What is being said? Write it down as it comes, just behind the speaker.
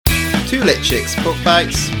Two Lit Chicks Book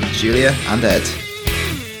Bites with Julia and Ed.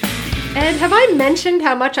 And have I mentioned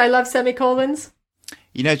how much I love semicolons?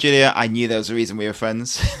 You know, Julia, I knew there was a reason we were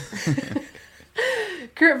friends.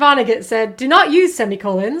 Kurt Vonnegut said, "Do not use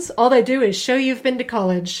semicolons. All they do is show you've been to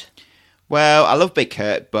college." Well, I love Big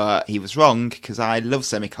Kurt, but he was wrong because I love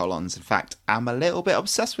semicolons. In fact, I'm a little bit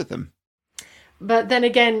obsessed with them. But then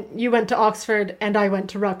again, you went to Oxford and I went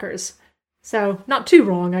to Rutgers. So, not too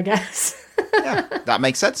wrong, I guess. Yeah, that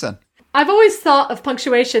makes sense then. I've always thought of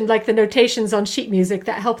punctuation like the notations on sheet music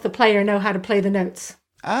that help the player know how to play the notes.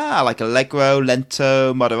 Ah, like allegro,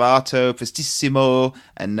 lento, moderato, prestissimo,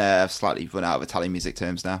 and slightly run out of Italian music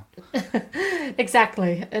terms now.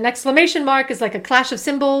 Exactly. An exclamation mark is like a clash of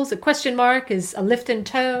cymbals. A question mark is a lift in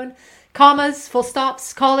tone. Commas, full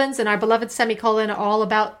stops, colons, and our beloved semicolon are all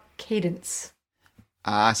about cadence.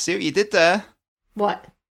 I see what you did there. What?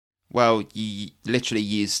 Well, you literally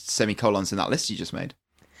used semicolons in that list you just made.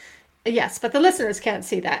 Yes, but the listeners can't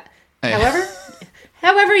see that.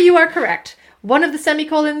 However, you are correct. One of the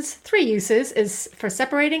semicolon's three uses is for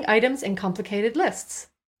separating items in complicated lists.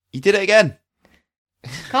 You did it again.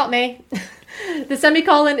 Caught me. The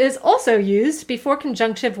semicolon is also used before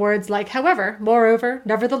conjunctive words like however, moreover,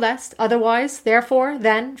 nevertheless, otherwise, therefore,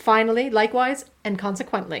 then, finally, likewise, and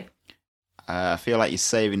consequently. I feel like you're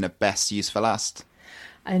saving the best use for last.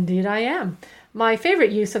 Indeed I am. My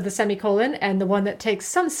favorite use of the semicolon, and the one that takes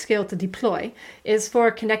some skill to deploy, is for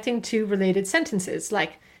connecting two related sentences,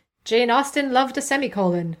 like Jane Austen loved a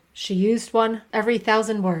semicolon. She used one every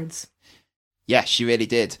 1,000 words. Yeah, she really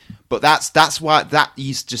did. But that's why that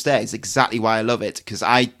use just there is exactly why I love it, because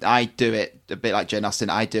I do it a bit like Jane Austen.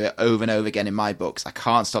 I do it over and over again in my books. I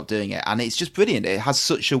can't stop doing it, and it's just brilliant. It has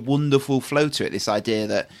such a wonderful flow to it, this idea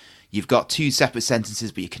that you've got two separate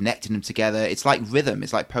sentences, but you're connecting them together. It's like rhythm.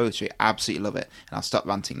 It's like poetry. I absolutely love it. And I'll stop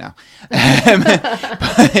ranting now. But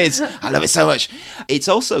I love it so much. It's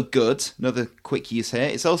also good, another quick use here,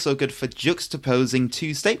 it's also good for juxtaposing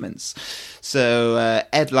two statements. So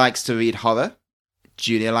Ed likes to read horror.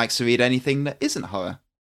 Julia likes to read anything that isn't horror.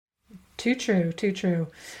 Too true, too true.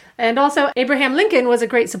 And also, Abraham Lincoln was a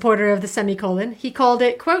great supporter of the semicolon. He called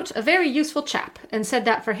it, quote, a very useful chap, and said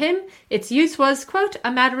that for him, its use was, quote,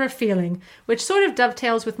 a matter of feeling, which sort of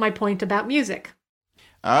dovetails with my point about music.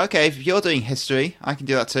 Okay, if you're doing history, I can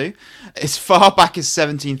do that too. As far back as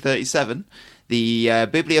 1737, the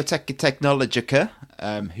Bibliotheca Technologica,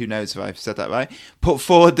 who knows if I've said that right, put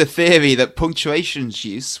forward the theory that punctuation's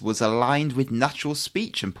use was aligned with natural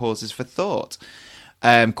speech and pauses for thought.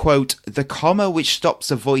 Quote, the comma which stops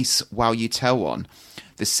a voice while you tell one,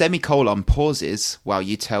 the semicolon pauses while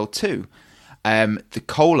you tell two, the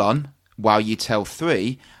colon while you tell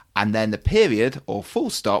three, and then the period or full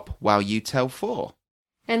stop while you tell four.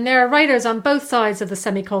 And there are writers on both sides of the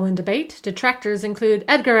semicolon debate. Detractors include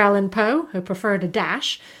Edgar Allan Poe, who preferred a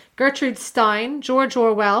dash, Gertrude Stein, George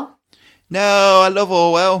Orwell. No, I love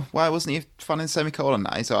Orwell. Why wasn't he fun in semicolon?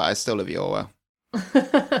 Nice. I still love you, Orwell.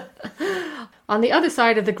 On the other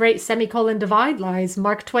side of the great semicolon divide lies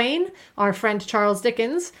Mark Twain, our friend Charles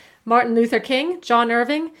Dickens, Martin Luther King, John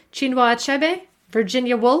Irving, Chinua Achebe,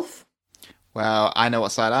 Virginia Woolf. Well, I know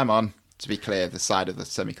what side I'm on, to be clear, the side of the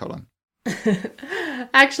semicolon.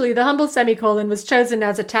 Actually, the humble semicolon was chosen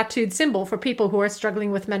as a tattooed symbol for people who are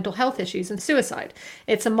struggling with mental health issues and suicide.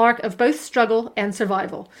 It's a mark of both struggle and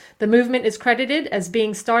survival. The movement is credited as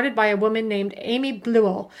being started by a woman named Amy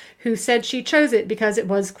Blewell, who said she chose it because it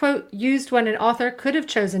was, quote, used when an author could have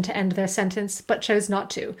chosen to end their sentence, but chose not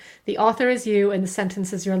to. The author is you and the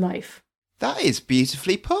sentence is your life. That is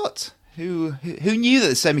beautifully put. Who knew that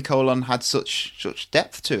the semicolon had such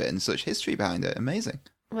depth to it and such history behind it? Amazing.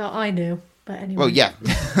 Well, I knew, but anyway. Well, yeah.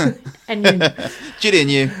 And you knew. Julia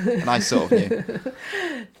knew, and I sort of knew.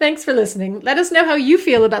 Thanks for listening. Let us know how you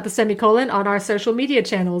feel about the semicolon on our social media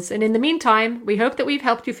channels. And in the meantime, we hope that we've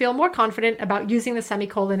helped you feel more confident about using the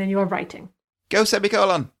semicolon in your writing. Go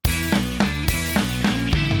semicolon!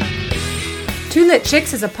 Two Lit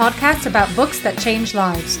Chicks is a podcast about books that change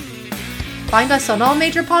lives. Find us on all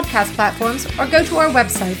major podcast platforms or go to our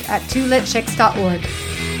website at twolitchicks.org.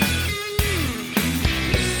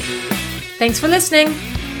 Thanks for listening.